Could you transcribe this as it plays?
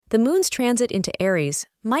The moon's transit into Aries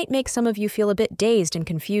might make some of you feel a bit dazed and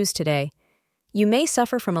confused today. You may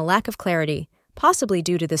suffer from a lack of clarity, possibly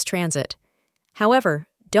due to this transit. However,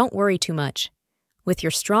 don't worry too much. With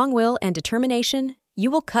your strong will and determination,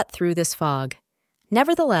 you will cut through this fog.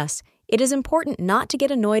 Nevertheless, it is important not to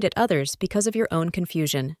get annoyed at others because of your own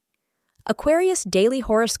confusion. Aquarius Daily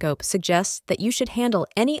Horoscope suggests that you should handle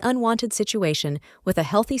any unwanted situation with a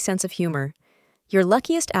healthy sense of humor. Your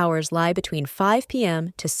luckiest hours lie between 5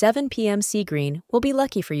 p.m. to 7 p.m. Sea Green will be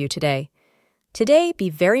lucky for you today. Today, be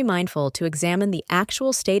very mindful to examine the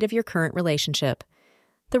actual state of your current relationship.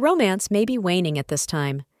 The romance may be waning at this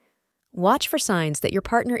time. Watch for signs that your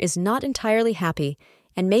partner is not entirely happy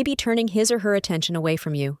and may be turning his or her attention away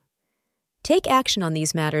from you. Take action on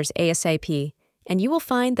these matters ASAP, and you will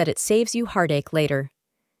find that it saves you heartache later.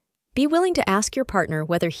 Be willing to ask your partner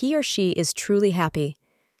whether he or she is truly happy.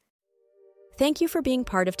 Thank you for being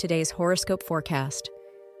part of today's horoscope forecast.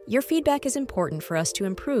 Your feedback is important for us to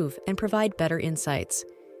improve and provide better insights.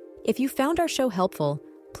 If you found our show helpful,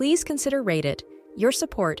 please consider rate it. Your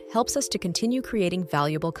support helps us to continue creating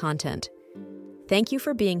valuable content. Thank you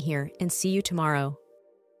for being here, and see you tomorrow.